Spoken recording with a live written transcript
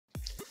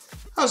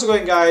How's it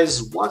going,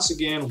 guys? Once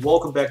again,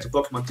 welcome back to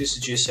Pokemon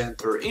TCG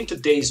Center. In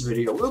today's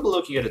video, we'll be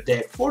looking at a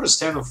deck for the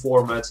standard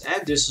format,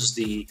 and this is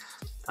the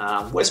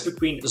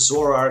Vespiquen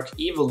Zoroark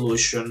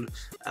Eevolution,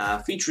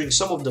 featuring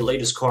some of the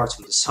latest cards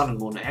from the Sun and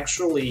Moon.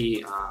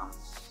 Actually,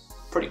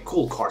 pretty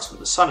cool cards from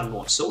the Sun and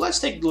Moon. So let's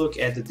take a look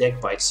at the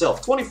deck by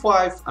itself.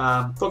 25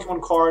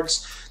 Pokemon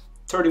cards,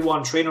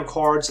 31 trainer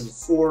cards, and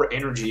 4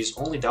 energies,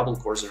 only double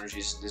course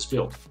energies in this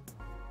build.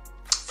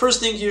 First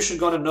thing you should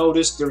gonna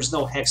notice, there's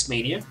no Hex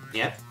Mania.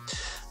 Yeah,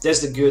 that's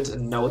the good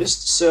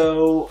noticed.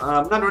 So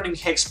I'm not running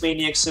Hex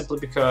Maniac simply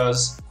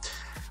because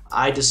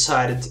I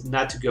decided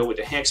not to go with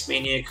the Hex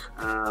Maniac,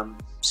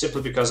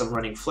 simply because I'm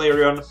running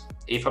Flareon.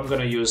 If I'm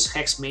gonna use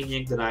Hex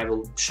Maniac, then I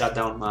will shut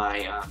down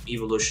my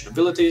evolution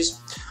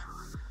abilities.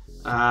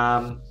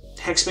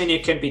 Hex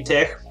Maniac can be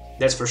tech,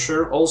 that's for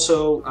sure.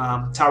 Also,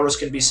 Tauros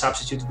can be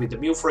substituted with the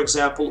Mew, for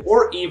example,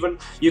 or even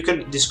you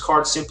can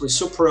discard simply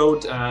Super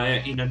Rod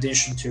in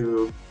addition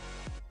to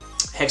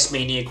Hex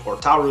Maniac or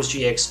Tauros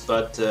GX,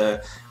 but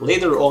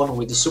later on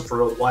with the Super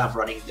Rod, while I'm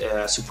running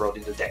Super Rod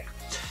in the deck.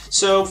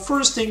 So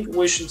first thing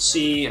we should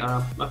see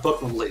a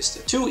Pokemon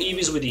list. 2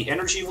 Eevees with the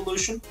Energy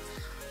Evolution.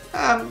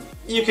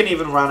 You can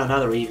even run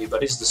another Eevee,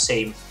 but it's the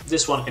same.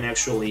 This one can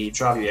actually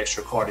draw you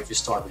extra card if you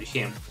start with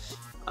him.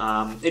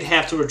 It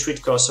have to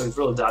retreat cost, so it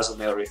really doesn't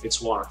matter if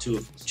it's 1 or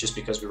 2, just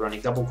because we're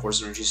running double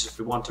course energies. If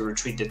we want to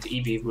retreat that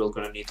Eevee, we're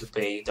gonna need to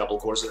pay double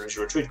course energy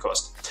retreat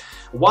cost.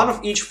 1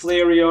 of each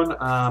Flareon,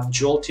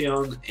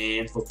 Jolteon,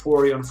 and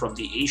Vaporeon from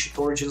the Ancient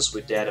Origins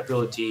with that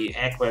ability,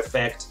 Aqua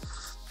effect,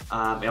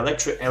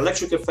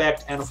 electric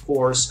effect, and of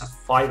course a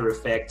fire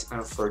effect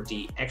for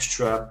the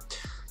extra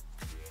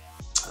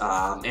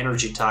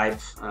energy type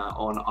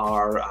on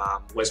our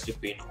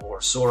Vespiquen or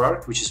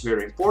Zoroark, which is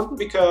very important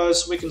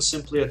because we can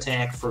simply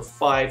attack for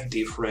 5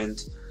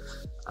 different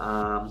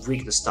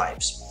weakness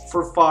types.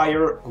 For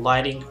fire,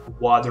 lightning,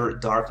 water,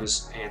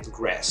 darkness, and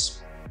grass.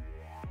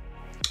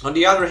 On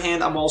the other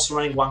hand, I'm also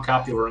running 1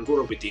 copy of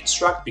Oranguru with the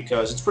Instruct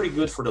because it's pretty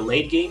good for the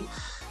late game.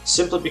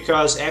 Simply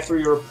because after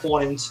your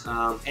opponent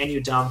and you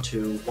down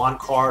to 1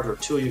 card or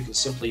 2, you can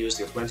simply use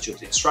the advantage of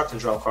the Instruct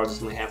and draw cards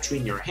that only have 3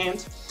 in your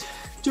hand.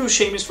 2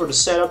 Shaymins for the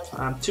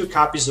setup, 2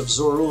 copies of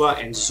Zorua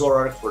and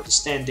Zoroark for the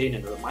stand-in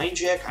and the Mind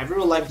Jack. I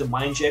really like the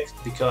Mind Jack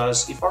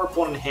because if our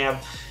opponent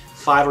have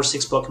 5 or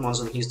 6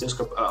 Pokemons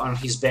on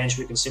his bench,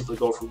 we can simply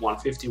go from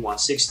 150,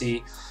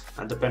 160,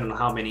 and depending on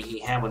how many he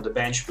have on the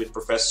bench with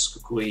Professor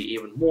Kukui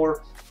even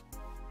more.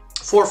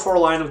 4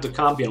 line of the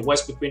Combee and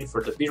Vespiquen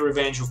for the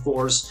B-Revenge, of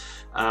course.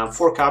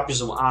 4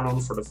 copies of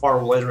Unown for the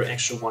Fireweather,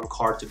 extra 1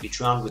 card to be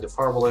drawn with the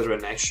Fireweather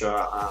and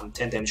extra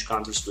 10 damage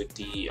counters with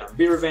the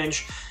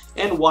B-Revenge.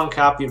 And 1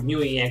 copy of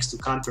Mew-EX to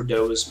counter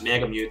those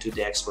Mega Mewtwo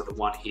decks for the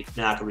 1-hit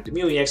knocker with the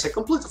Mew-EX. I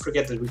completely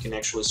forget that we can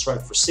actually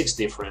strike for 6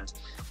 different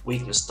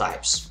weakness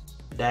types.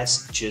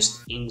 That's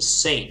just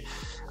insane.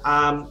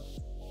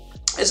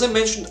 As I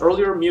mentioned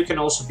earlier, Mew can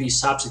also be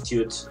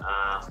substituted,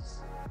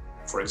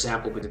 for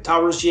example, with the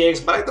Tauros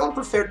GX, but I don't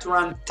prefer to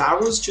run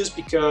Tauros just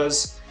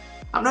because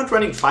I'm not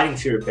running Fighting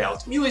Fury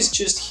Belt. Mew is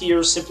just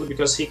here simply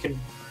because he can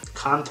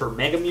counter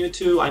Mega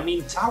Mewtwo. I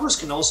mean, Tauros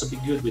can also be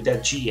good with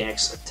that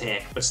GX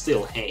attack, but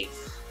still, hey,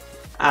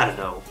 I don't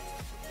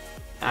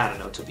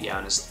know to be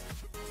honest.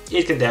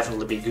 It can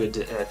definitely be good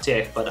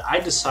attack, but I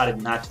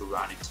decided not to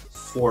run it,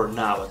 for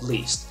now at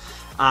least.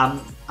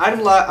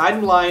 Item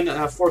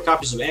line, 4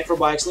 copies of Acro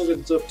Bikes, look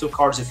at the 2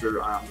 cards if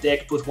your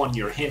deck, put 1 in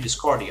your hand,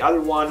 discard the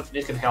other one.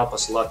 It can help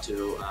us a lot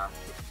to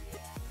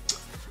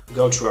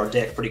go through our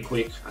deck pretty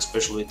quick,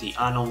 especially with the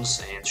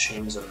Unowns and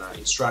Shaymins and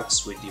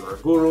Instructs with the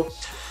Oranguru.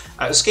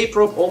 Escape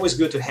Rope, always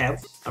good to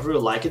have. I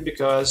really like it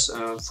because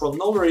from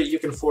nowhere you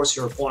can force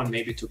your opponent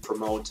maybe to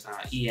promote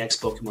EX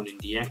Pokemon in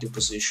the active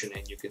position,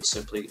 and you can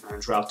simply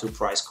drop 2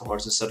 prize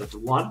cards instead of the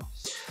 1.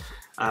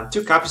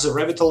 2 copies of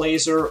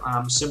Revitalizer,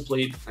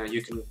 simply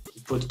you can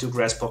put 2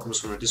 grass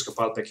Pokemon from your discard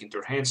pile back into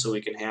your hand, so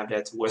we can have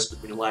that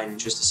Vespiquen line in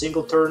just a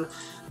single turn.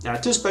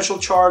 2 Special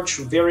Charge,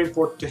 very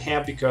important to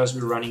have because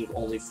we're running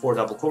only 4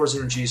 double course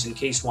energies. In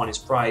case 1 is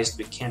prized,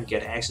 we can't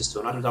get access to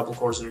another double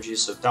course energy,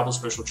 so double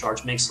Special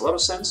Charge makes a lot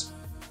of sense.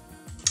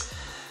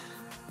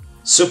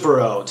 Super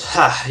Rod.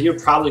 You're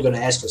probably gonna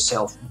ask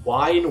yourself,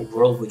 why in the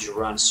world would you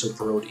run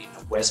Super Rod in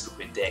a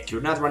Vespiquen deck?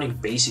 You're not running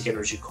basic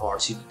energy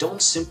cards, you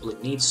don't simply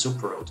need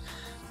Super Rod.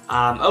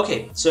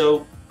 Okay,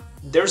 so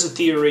there's a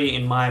theory,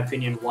 in my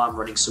opinion, why I'm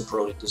running Super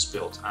Rod in this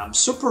build.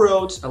 Super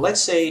Rod,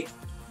 let's say,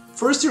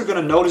 first you're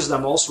gonna notice that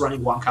I'm also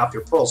running 1 copy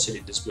of Parallel City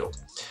in this build.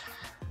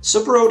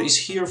 Super Rod is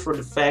here for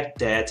the fact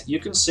that you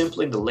can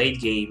simply in the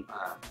late game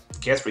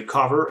get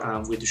recover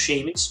with the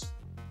Shaymins.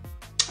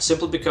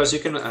 Simply because you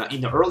can,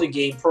 in the early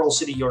game, Parallel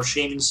City your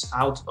Shaymins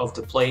out of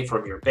the play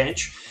from your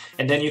bench,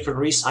 and then you can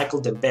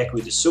recycle them back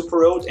with the Super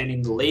Rod, and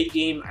in the late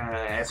game,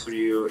 after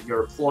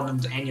your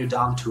opponent and you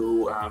down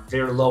to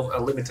very low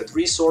limited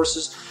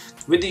resources,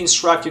 with the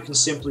Instruct you can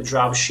simply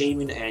drop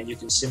Shaymin and you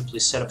can simply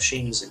set up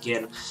Shaymins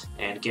again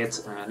and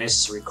get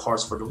necessary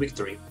cards for the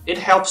victory. It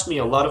helps me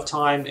a lot of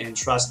time, and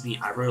trust me,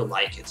 I really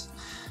like it.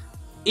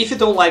 If you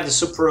don't like the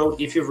Super Rod,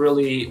 if you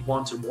really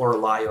want to more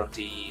rely on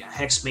the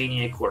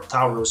Shaymin-EX or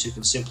Tauros, you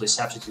can simply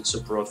substitute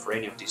Super Rod for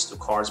any of these two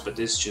cards, but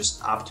this is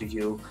just up to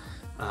you.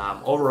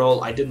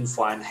 Overall, I didn't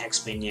find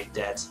Shaymin-EX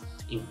that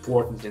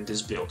important in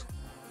this build.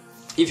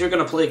 If you're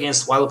gonna play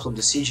against Vileplume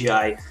the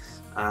CGI,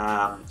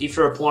 if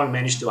your opponent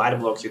managed to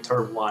item lock you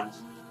turn 1,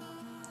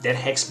 that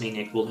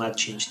Shaymin-EX will not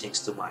change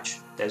things too much.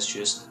 That's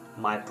just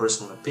my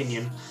personal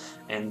opinion,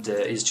 and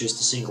it's just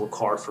a single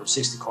card from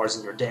 60 cards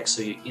in your deck,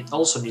 so it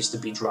also needs to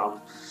be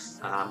drawn.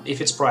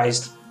 If it's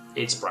priced,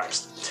 it's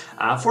priced.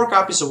 4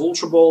 copies of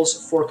Ultra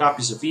Balls, 4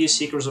 copies of VS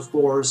Seekers, of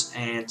course,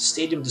 and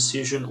Stadium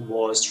Decision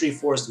was 3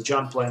 Forest of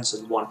Giant Plants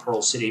and 1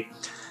 Pearl City.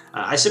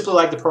 I simply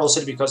like the Pearl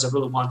City because I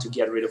really want to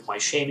get rid of my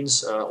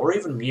Shaymins or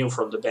even Mew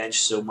from the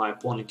bench, so my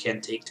opponent can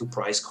take 2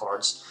 prize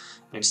cards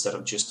instead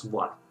of just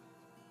 1.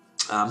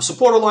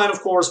 Supporter line,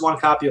 of course, 1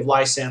 copy of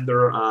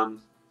Lysandre.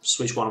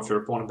 Switch one of your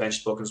opponent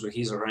bench Pokemon with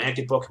his or an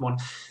active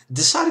Pokemon.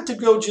 Decided to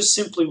go just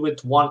simply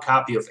with 1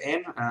 copy of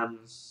N.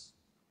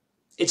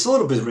 It's a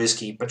little bit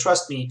risky, but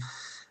trust me,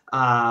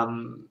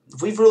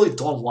 we really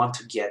don't want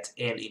to get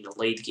N in the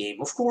late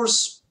game. Of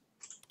course,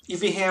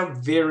 if we have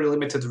very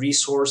limited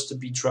resource to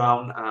be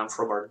drawn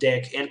from our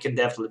deck, N can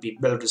definitely be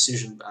a better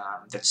decision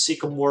than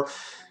Sycamore,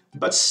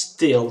 but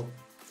still,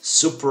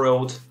 Super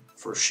Rod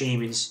for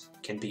Shaymins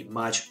can be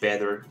much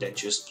better than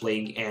just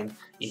playing N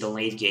in the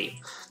late game.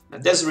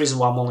 That's the reason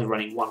why I'm only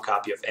running 1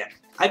 copy of N.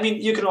 I mean,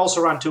 you can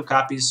also run 2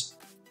 copies,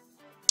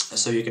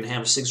 so you can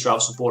have 6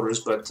 drop supporters,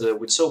 but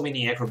with so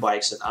many Acro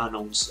Bikes and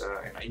Unowns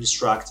and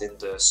Instruct and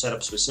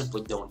setups, we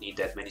simply don't need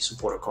that many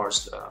supporter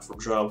cards from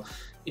draw,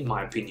 in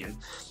my opinion.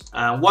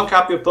 1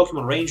 copy of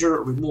Pokemon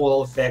Ranger, remove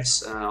all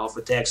effects of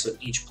attacks on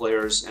each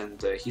player's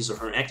and his or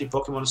her active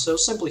Pokemon, so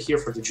simply here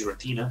for the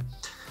Giratina,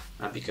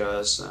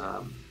 because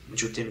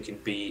Jolteon can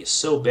be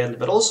so bad,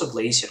 but also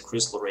Glacier and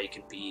Crystal Ray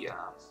can be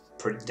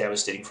pretty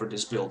devastating for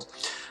this build.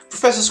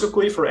 Professor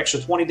Kukui for extra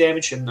 20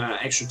 damage and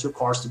extra 2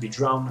 cards to be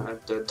drawn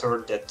at the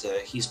turn that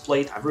he's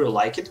played. I really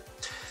like it.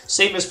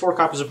 Same as 4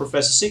 copies of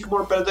Professor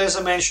Sycamore, but as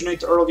I mentioned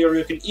it earlier,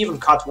 you can even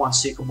cut 1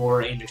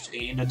 Sycamore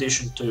in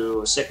addition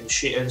to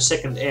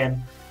second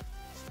N.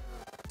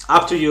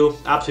 Up to you,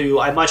 up to you.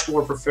 I much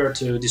more prefer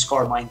to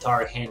discard my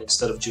entire hand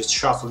instead of just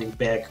shuffling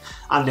back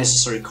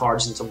unnecessary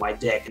cards into my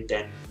deck and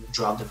then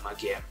drop them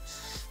again.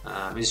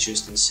 It's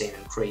just insane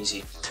and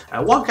crazy.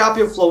 1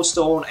 copy of Float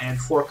Stone and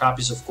 4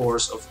 copies, of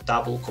course, of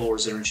double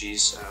Colorless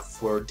energies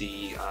for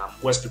the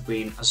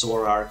Vespiquen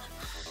Zoroark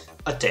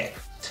attack.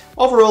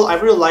 Overall, I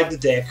really like the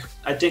deck.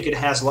 I think it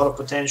has a lot of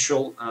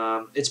potential.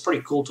 It's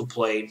pretty cool to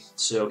play,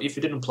 so if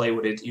you didn't play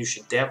with it, you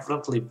should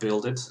definitely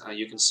build it.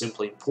 You can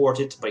simply import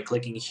it by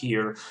clicking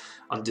here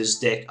on this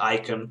deck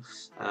icon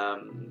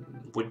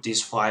with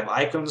these 5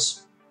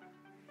 icons,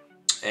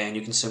 and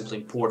you can simply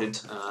import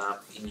it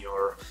in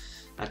your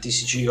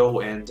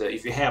TCGO, and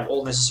if you have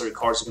all necessary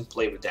cards, you can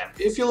play with them.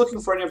 If you're looking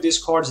for any of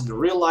these cards in the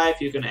real life,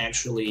 you can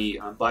actually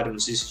buy them on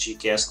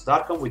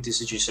TCGcast.com with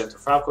TCG Center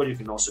file code. You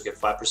can also get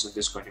 5%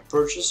 discount on your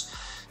purchase.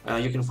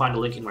 You can find the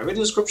link in my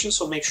video description,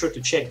 so make sure to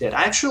check that.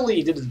 I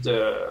actually didn't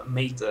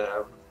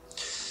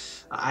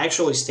I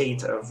actually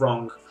stayed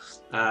wrong.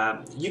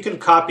 You can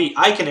copy.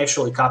 I can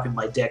actually copy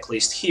my deck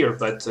list here,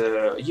 but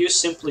you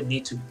simply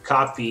need to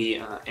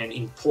copy and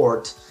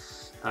import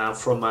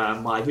from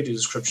my video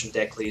description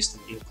deck list,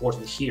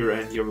 important here,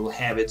 and you will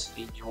have it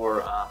in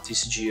your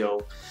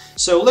TCGO.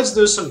 So let's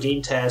do some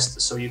game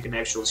tests so you can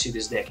actually see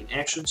this deck in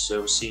action,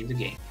 so see you in the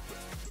game.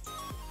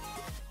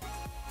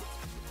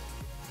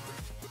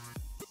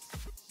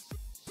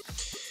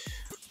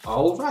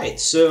 Alright,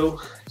 so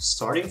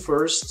starting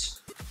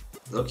first,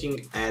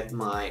 looking at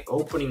my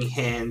opening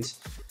hand,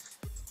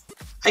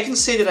 I can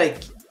say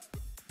that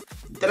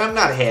I'm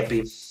not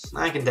happy.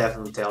 I can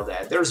definitely tell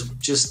that. There's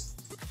just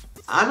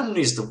Unown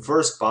is the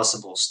worst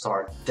possible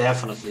start,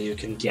 definitely, you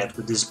can get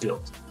with this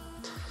build.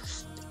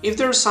 If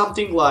there's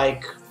something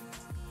like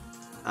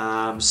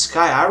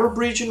Sky Arrow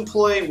Bridge in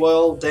play,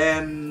 well,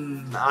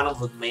 then Unown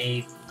would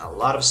make a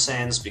lot of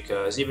sense,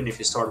 because even if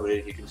you start with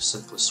it, you can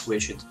simply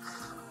switch it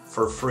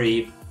for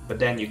free, but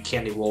then you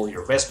can't evolve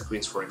your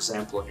Vespiquen, for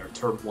example, on your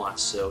turn 1,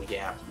 so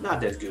yeah, not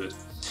that good.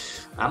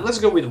 Let's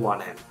go with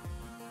 1N.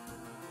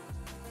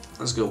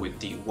 Let's go with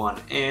the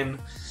 1N.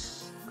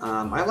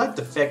 I like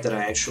the fact that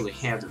I actually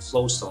have the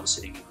Float Stone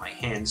sitting in my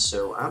hand,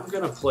 so I'm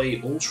gonna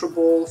play Ultra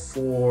Ball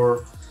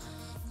for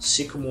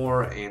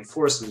Sycamore and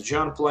Forest and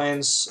Giant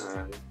Plants,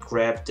 and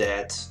grab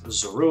that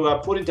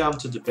Zorua, put it down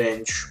to the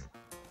bench,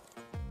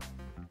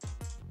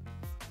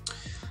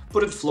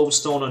 put a Float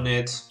Stone on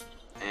it,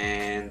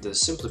 and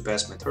simply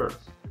pass my turn.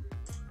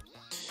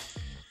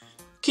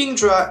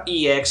 Kingdra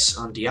EX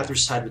on the other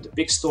side with the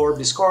Big Storm,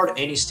 discard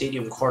any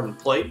Stadium card in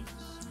play,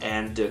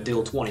 and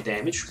deal 20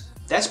 damage.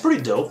 That's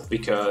pretty dope,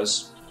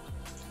 because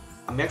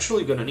I'm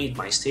actually gonna need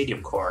my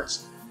Stadium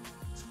cards.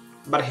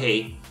 But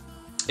hey,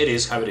 it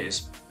is how it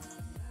is.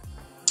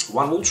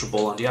 1 Ultra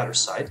Ball on the other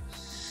side.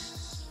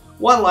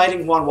 1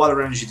 Lightning, 1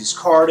 Water Energy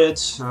discarded.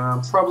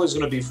 Probably is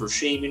gonna be for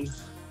Shaymin.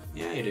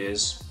 Yeah, it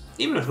is.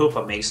 Even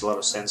Hoopa makes a lot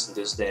of sense in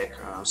this deck,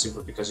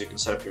 simply because you can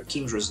set up your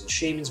Kingdras and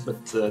Shaymins,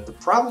 but the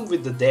problem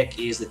with the deck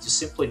is that you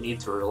simply need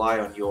to rely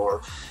on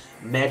your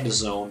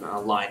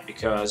Magnezone line,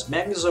 because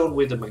Magnezone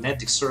with the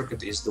magnetic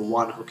circuit is the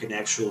one who can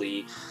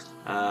actually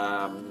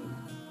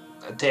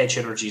attach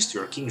energies to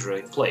your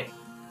Kingdra in play.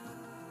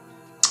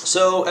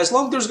 So as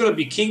long as there's going to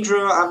be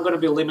Kingdra, I'm going to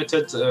be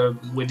limited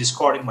with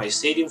discarding my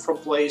Stadium from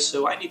play,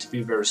 so I need to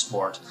be very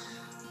smart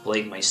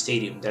playing my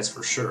Stadium, that's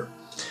for sure.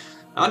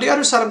 On the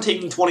other side, I'm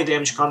taking 20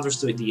 damage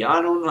counters to the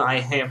Unown. I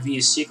have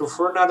VS Seeker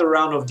for another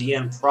round of the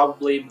end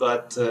probably,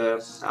 but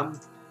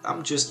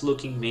I'm just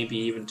looking maybe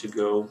even to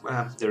go.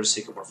 There's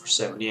Sycamore for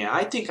 7. Yeah,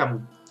 I think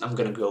I'm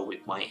gonna go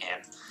with my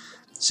end,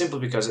 simply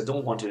because I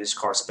don't want to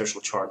discard Special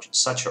Charge at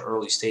such an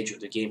early stage of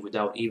the game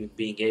without even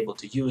being able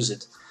to use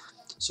it.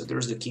 So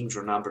there's the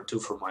Kingdra number 2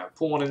 for my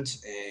opponent,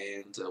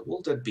 and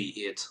will that be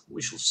it?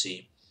 We shall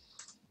see.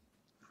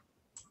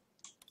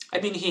 I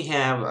mean, he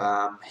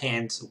have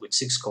hand with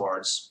 6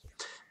 cards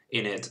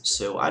in it,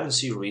 so I don't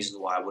see a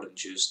reason why I wouldn't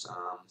just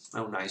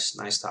oh,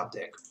 nice top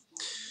deck,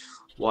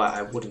 why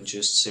I wouldn't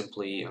just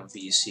simply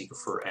VS Seeker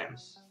for N.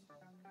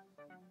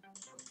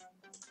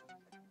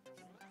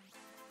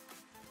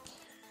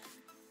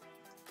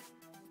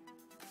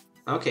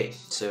 Okay,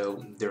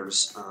 so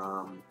there's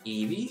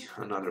Eevee,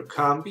 another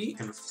Combee,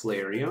 and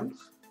Flareon.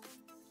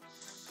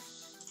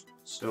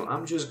 So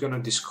I'm just gonna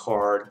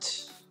discard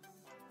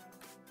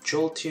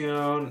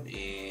Jolteon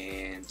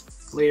and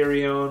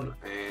Flareon,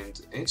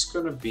 and it's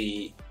gonna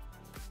be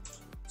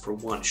for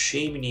 1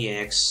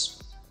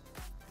 Shaymin-EX.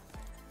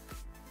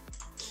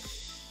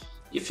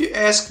 If you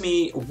ask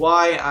me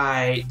why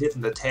I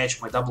didn't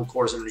attach my double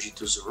course energy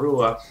to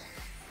Zorua,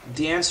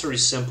 the answer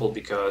is simple,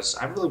 because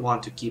I really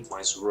want to keep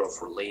my Zorua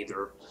for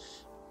later.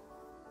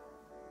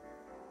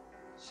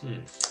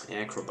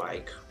 Acro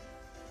Bike.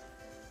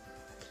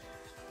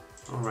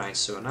 Alright,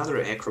 so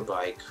another Acro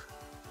Bike.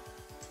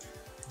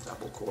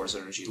 Double course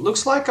energy.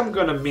 Looks like I'm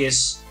gonna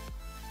miss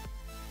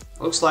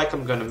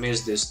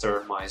this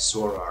turn my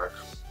Zoroark.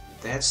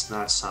 That's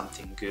not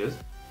something good.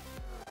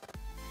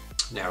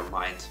 Never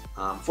mind.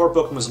 4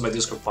 Pokemon in my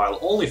discard pile.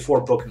 Only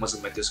 4 Pokemon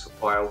in my discard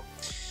pile.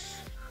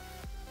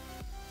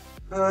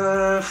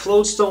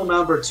 Float Stone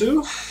number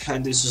 2,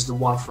 and this is the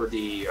one for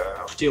the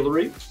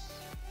artillery.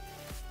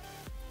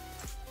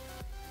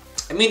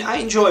 I mean, I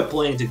enjoy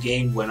playing the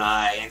game when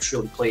I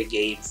actually play a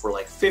game for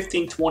like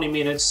 15-20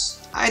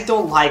 minutes. I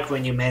don't like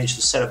when you manage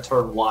to set up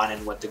turn 1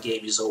 and when the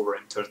game is over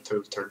in turn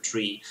 2, turn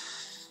 3,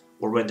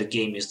 or when the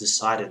game is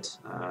decided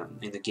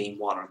in the game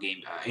 1 or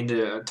in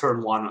the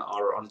turn 1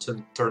 or on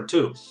turn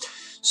 2.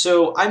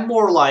 So I'm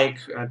more like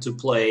to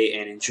play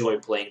and enjoy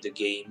playing the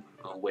game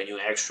when you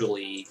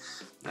actually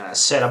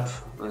set up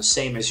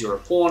same as your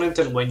opponent,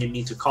 and when you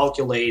need to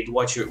calculate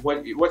what's your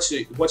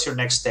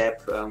next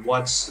step,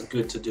 what's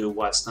good to do,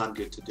 what's not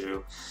good to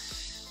do,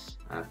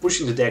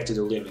 pushing the deck to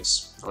the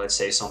limits, let's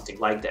say something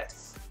like that.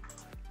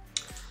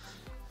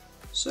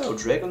 So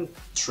Dragon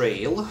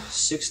Trail,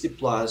 60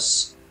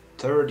 plus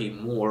 30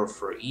 more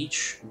for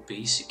each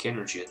basic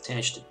energy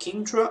attached to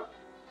Kingdra.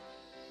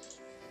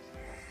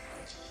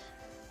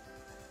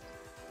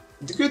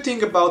 The good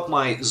thing about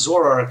my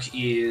Zoroark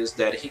is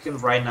that he can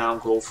right now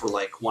go for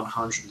like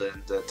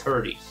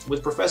 130,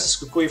 with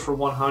Professor Kukui for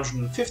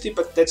 150,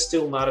 but that's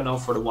still not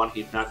enough for the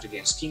one-hit knocked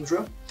against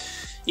Kingdra.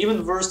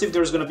 Even worse, if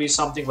there's gonna be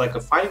something like a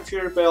Fighting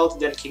Fury Belt,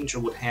 then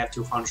Kingdra would have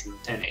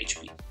 210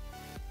 HP.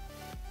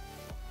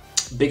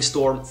 Big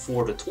Storm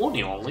for the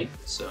 20 only,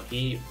 so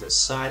he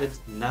decided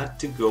not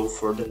to go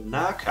for the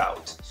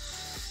knockout.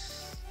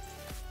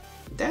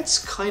 That's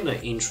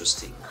kinda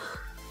interesting.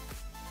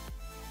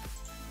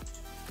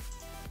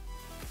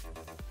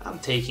 I'm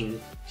taking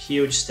a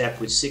huge step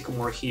with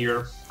Sycamore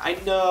here. I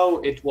know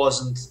it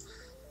wasn't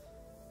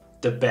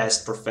the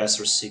best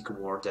Professor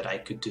Sycamore that I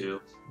could do,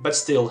 but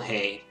still,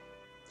 hey,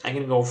 I'm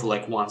gonna go for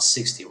like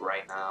 160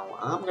 right now.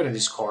 I'm gonna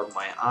discard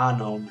my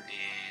Unown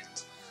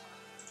and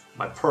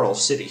my Pearl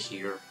City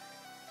here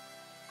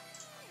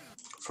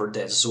for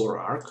that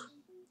Zoroark.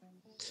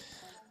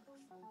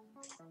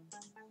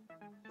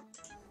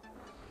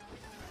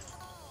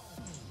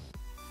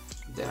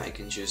 Then I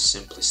can just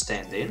simply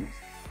stand in.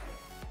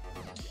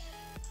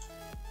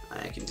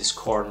 I can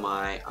discard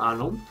my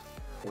Unown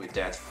with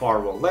that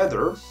Farewell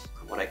Leather.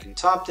 What I can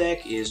top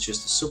deck is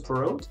just a Super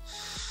Rod.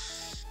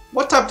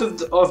 What type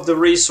of the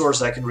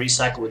resource I can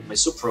recycle with my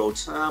Super Rod?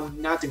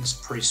 Nothing's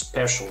pretty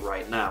special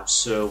right now,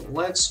 so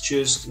let's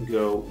just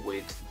go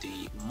with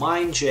the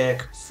Mind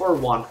Jack for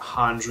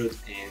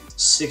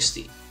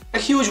 160. A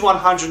huge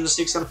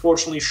 106,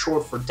 unfortunately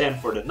short for 10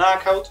 for the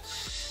knockout,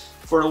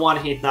 for the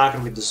one-hit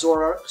knockout with the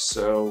Zoroark,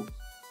 so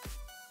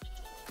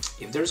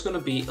if there's gonna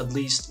be at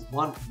least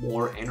one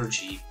more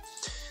energy,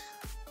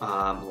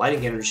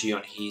 lighting energy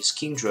on his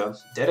Kingdra,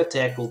 that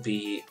attack will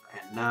be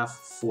enough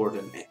for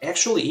the...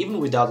 Actually, even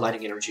without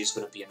lighting energy, it's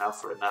gonna be enough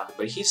for the knockout,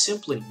 but he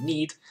simply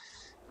need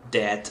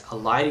that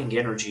lighting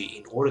energy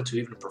in order to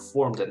even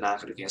perform the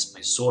knockout against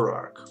my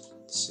Zoroark.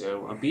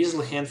 So, a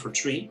Beasley hand for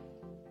 3.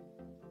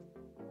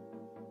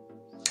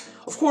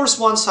 Of course,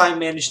 once I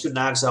manage to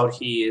knock out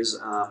his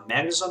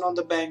Magnezone on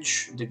the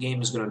bench, the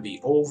game is gonna be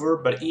over,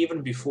 but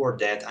even before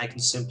that, I can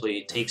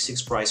simply take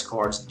 6 prize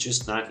cards,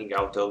 just knocking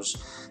out those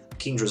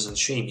Kingdras and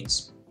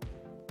Shaymins.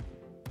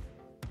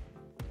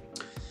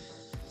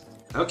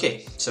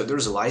 Okay, so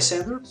there's a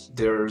Lysandre,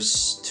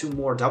 there's 2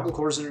 more Double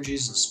Course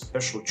Energies and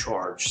Special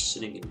Charge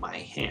sitting in my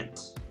hand.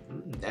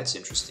 That's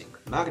interesting.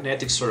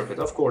 Magnetic Circuit,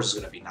 of course, is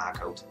gonna be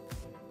knockout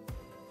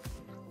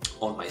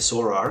on my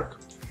Zoroark.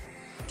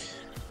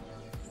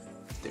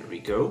 There we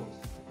go.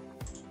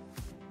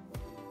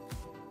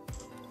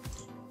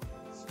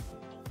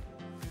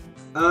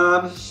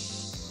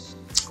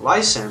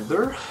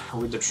 Lysandre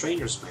with the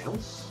Trainer's Mail.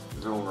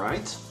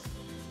 Alright.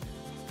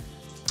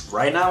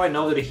 Right now I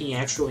know that he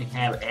actually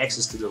have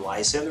access to the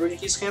Lysandre in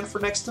his hand for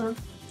next turn.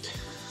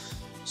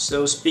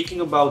 So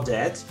speaking about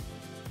that,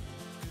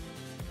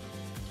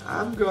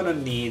 I'm gonna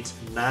need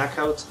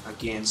knockout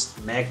against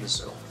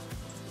Magnezone.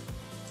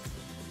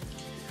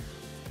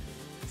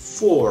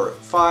 4,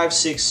 5,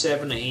 6,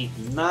 7, 8,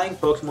 9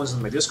 Pokemons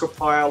in my discard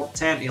pile,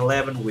 10,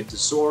 11 with the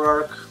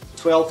Zoroark,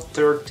 12,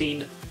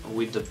 13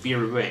 with the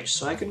B-Revenge.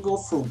 So I can go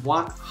for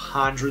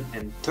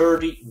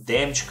 130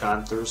 damage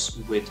counters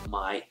with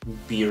my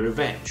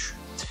B-Revenge.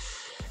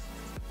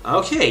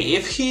 Okay,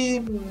 if he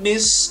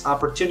misses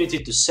opportunity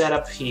to set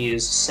up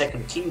his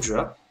second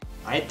Kingdra,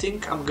 I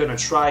think I'm gonna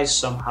try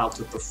somehow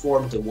to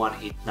perform the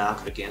one-hit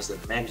knock against the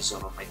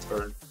Magnezone on my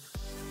turn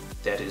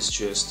that is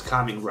just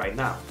coming right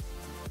now.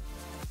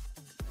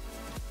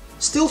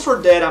 Still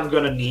for that, I'm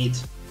gonna need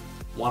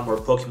 1 more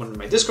Pokemon in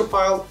my discard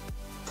pile.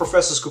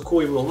 Professor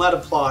Kukui will not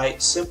apply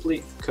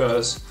simply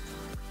because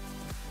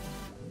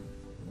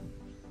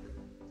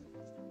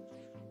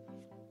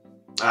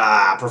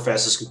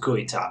Professor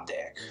Kukui top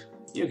deck.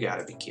 You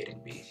gotta be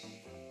kidding me.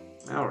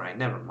 Alright,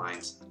 never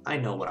mind. I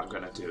know what I'm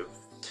gonna do.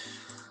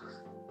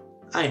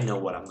 I'm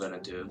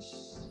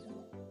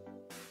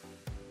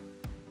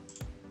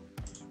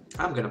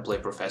gonna play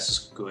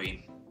Professor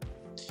Kukui.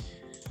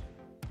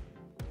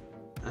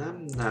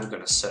 I'm not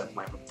gonna set up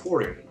my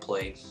Vaporeon in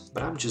play,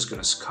 but I'm just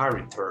gonna Sky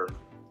Return.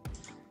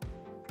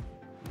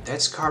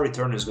 That Sky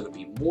Return is gonna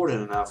be more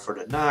than enough for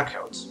the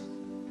knockout.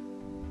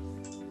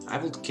 I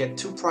will get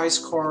 2 prize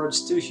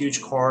cards, 2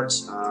 huge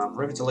cards,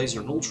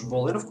 Revitalizer and Ultra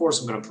Ball, and of course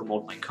I'm gonna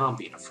promote my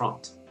Combee in the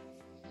front.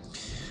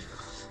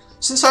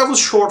 Since I was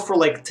short for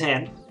like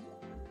 10,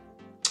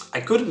 I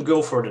couldn't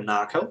go for the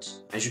knockout.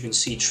 As you can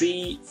see,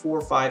 3,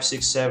 4, 5,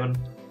 6, 7,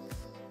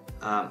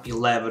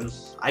 11.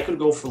 I could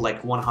go for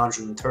like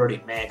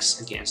 130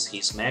 max against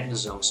his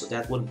Magnezone, so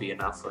that wouldn't be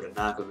enough for the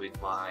knockout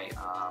with my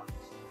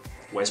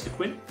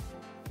Vespiquen.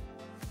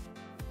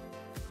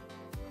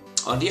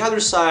 On the other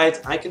side,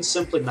 I can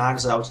simply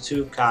knock out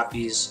 2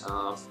 copies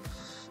of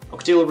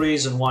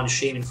Octilleries and 1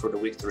 Shaymin for the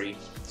victory.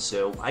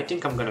 So I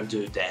think I'm gonna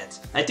do that.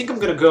 I think I'm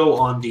gonna go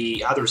on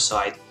the other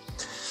side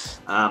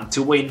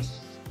to win,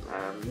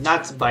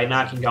 not by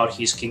knocking out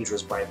his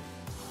Kingdras, but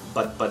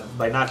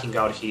by knocking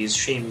out his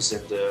Shaymins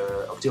and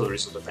the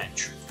Octilleries on the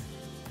bench.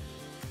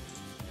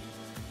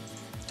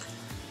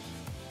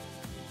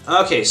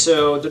 Okay,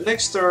 so the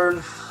next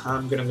turn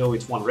I'm gonna go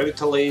with 1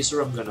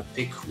 Revitalizer. I'm gonna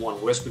pick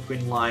 1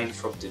 Vespiquen line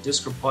from the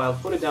discard pile,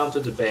 put it down to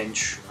the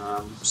bench,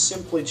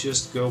 simply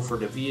just go for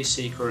the VA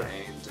Seeker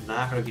and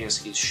knock it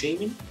against his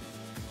Shaymin.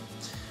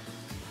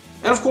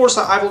 And of course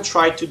I will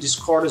try to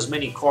discard as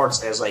many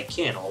cards as I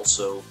can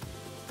also.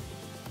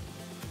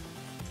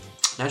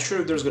 Not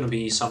sure if there's gonna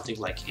be something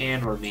like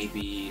N or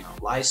maybe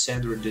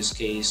Lysandre in this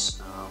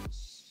case.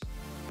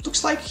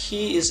 Looks like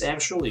he is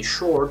actually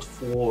short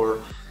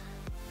for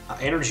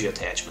energy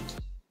attachment.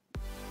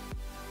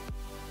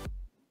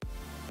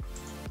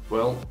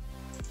 Well,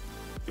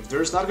 if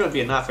there's not gonna be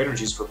enough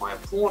energies for my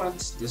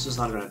opponent, this is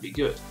not gonna be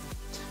good.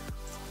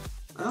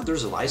 Well,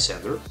 there's a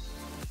Lysandre.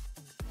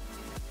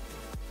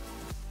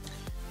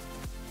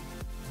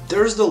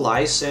 There's the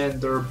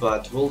Lysandre,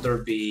 but will there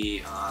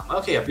be...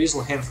 okay,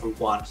 Abyssal Hand for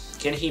 1.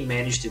 Can he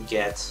manage to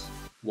get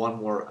 1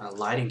 more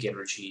Lighting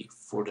Energy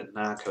for the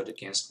knockout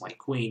against my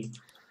Queen?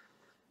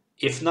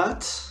 If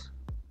not,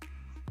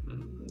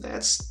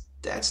 that's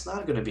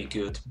not gonna be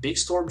good. Big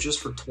Storm just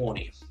for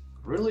 20.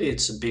 Really,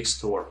 it's a big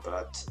storm,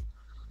 but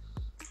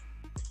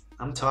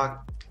I'm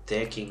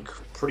taking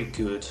pretty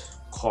good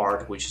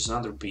card, which is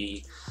another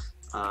B,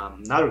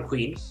 another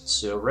Queen.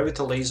 So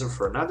Revitalizer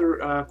for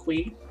another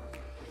Queen.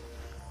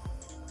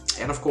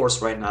 And of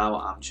course, right now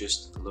I'm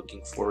just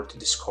looking forward to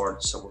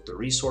discard some of the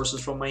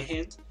resources from my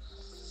hand.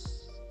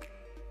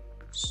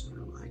 So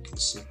I can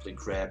simply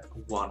grab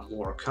 1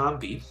 more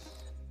Combee.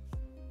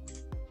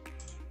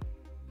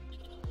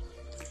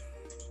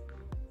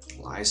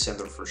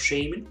 Lysandre for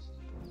Shaymin.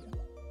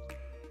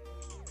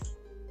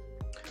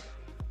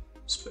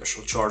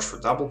 Special Charge for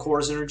Double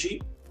Course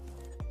Energy.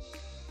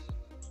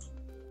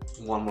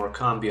 1 more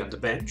Combee on the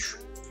bench.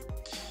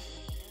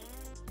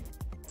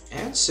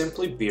 And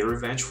simply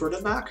B-Revenge for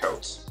the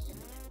knockout.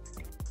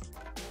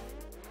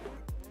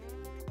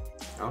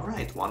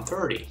 Alright,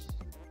 130.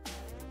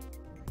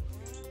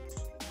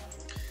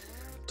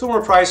 Two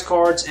more prize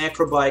cards,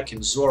 Acro Bike and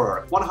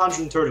Zoroark.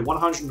 130,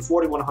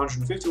 140,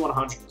 150,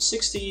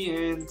 160,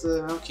 and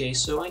okay,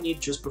 so I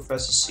need just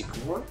Professor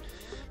Sycamore.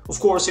 Of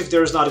course, if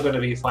there's not going to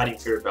be a Fighting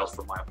Fury Belt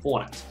for my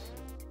opponent.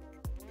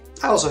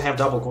 I also have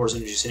double course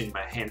energy sitting in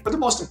my hand, but the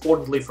most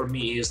importantly for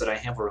me is that I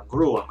have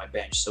Oranguru on my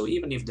bench, so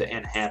even if the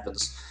end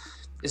happens,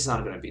 it's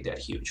not going to be that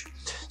huge.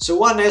 So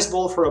one Nest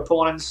Ball for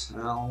opponent.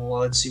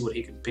 Let's see what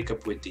he can pick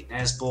up with the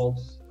Nest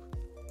Ball.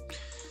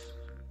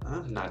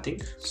 Nothing.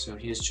 So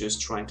he's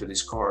just trying to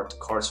discard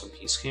cards from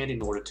his hand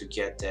in order to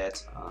get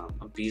that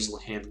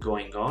Abyssal hand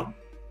going on.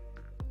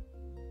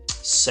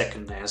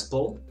 Second Nest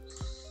Ball.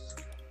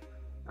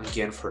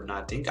 Again for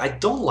nothing. I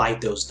don't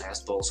like those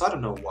Nest Balls. I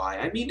don't know why.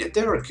 I mean,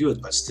 they are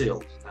good, but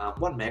still.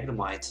 One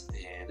Magnemite,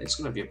 and it's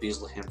going to be a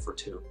Abyssal hand for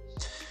 2.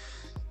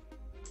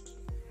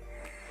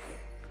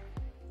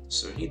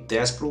 So he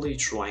desperately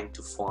trying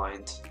to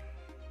find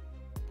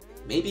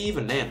maybe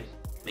even N.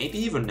 Maybe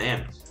even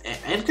N.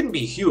 N can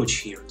be huge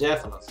here,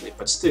 definitely,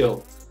 but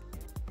still.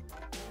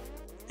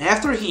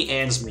 After he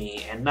ends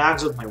me and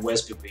knocks out my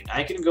Vespiquen,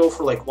 I can go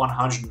for like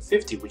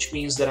 150, which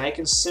means that I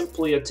can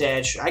simply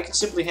attach, I can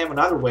simply have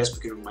another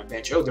Vespiquen on my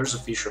bench. Oh, there's a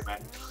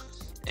Fisherman.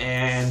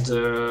 And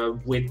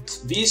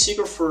with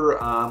V-Seeker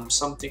for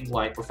something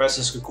like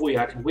Professor Kukui,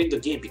 I can win the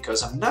game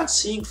because I'm not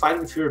seeing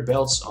Fighting Fury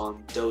Belts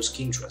on those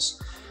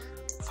Kingdras.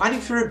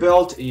 Fighting Fury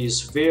Belt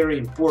is a very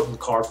important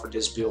card for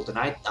this build, and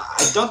I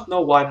don't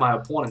know why my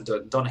opponent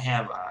don't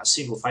have a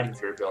single Fighting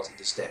Fury Belt in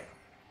this deck.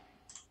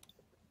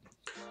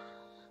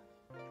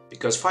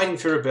 Because Fighting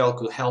Fury Belt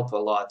could help a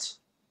lot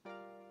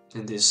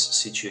in this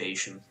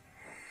situation.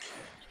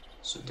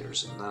 So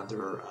there's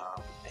another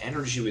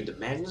energy with the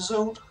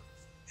Magnezone,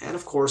 and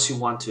of course you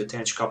want to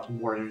attach a couple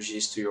more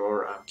energies to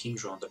your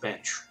Kingdra on the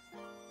bench.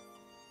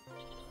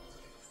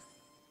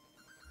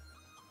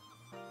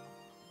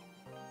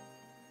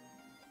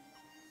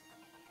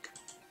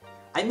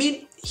 I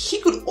mean, he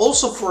could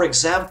also, for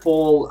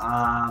example,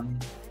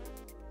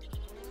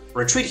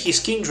 retreat his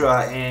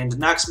Kingdra and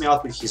knocks me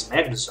out with his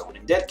Magnezone.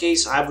 In that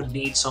case, I would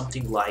need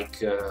something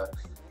like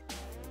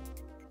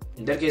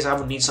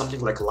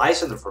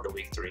Lysandre for the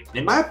victory.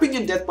 In my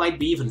opinion, that might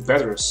be even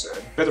better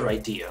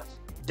idea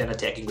than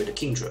attacking with a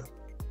Kingdra.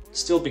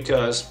 Still,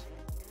 because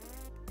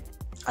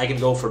I can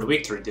go for the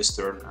victory this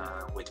turn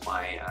with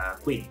my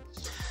Queen.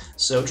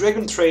 So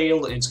Dragon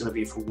Trail, it's going to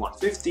be for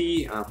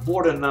 150,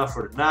 more than enough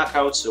for the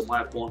knockout, so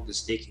my opponent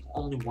is taking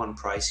only one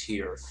prize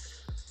here.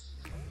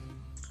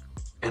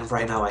 And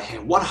right now I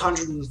have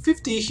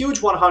 150,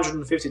 huge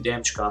 150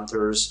 damage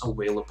counters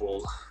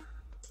available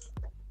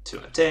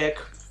to attack.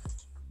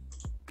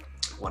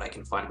 What I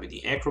can find with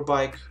the Acro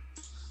Bike,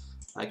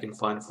 I can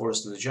find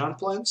Forest of the Giant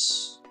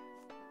Plants.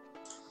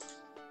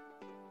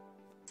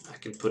 I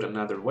can put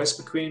another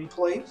Vespiquen in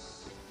play.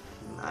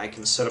 I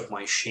can set up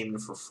my Shaymin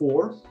for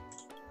 4.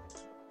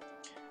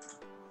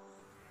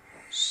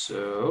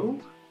 So,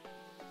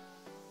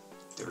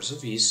 there's a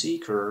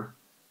V-Seeker.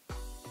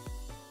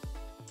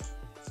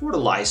 For the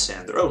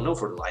Lysandre. Oh, no,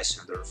 for the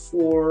Lysandre.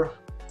 For...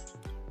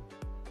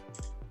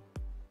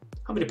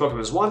 How many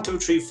Pokemon? 1, 2,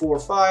 3, 4,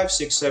 5,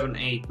 6, 7,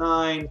 8,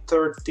 9,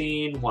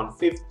 13,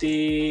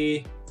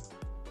 150.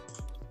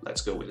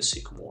 Let's go with the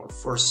Sycamore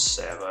for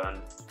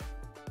 7.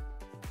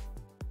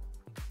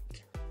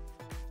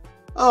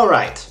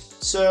 Alright,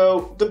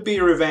 so the B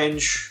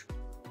Revenge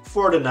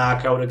for the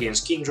knockout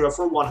against Kingdra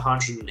for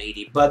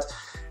 180, but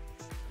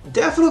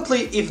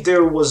definitely if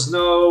there was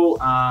no,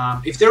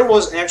 if there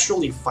was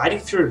actually Fighting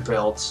Fury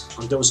Belt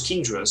on those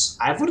Kingdras,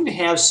 I wouldn't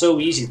have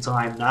so easy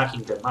time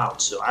knocking them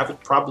out, so I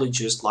would probably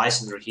just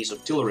Lysandre his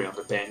Artillery on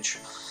the bench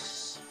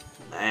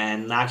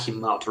and knock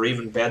him out, or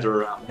even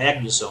better,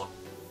 Magnezone.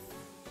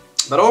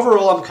 But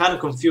overall I'm kind of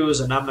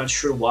confused and I'm not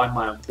sure why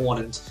my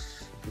opponent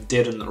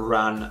didn't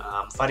run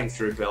Fighting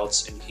Fury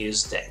Belts in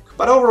his deck.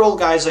 But overall,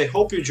 guys, I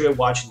hope you enjoyed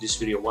watching this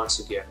video once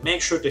again.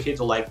 Make sure to hit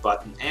the like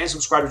button and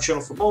subscribe to the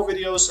channel for more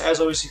videos. As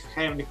always, if you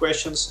have any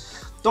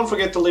questions, don't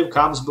forget to leave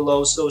comments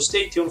below. So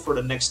stay tuned for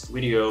the next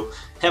video.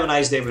 Have a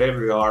nice day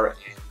wherever you are,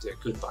 and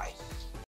goodbye.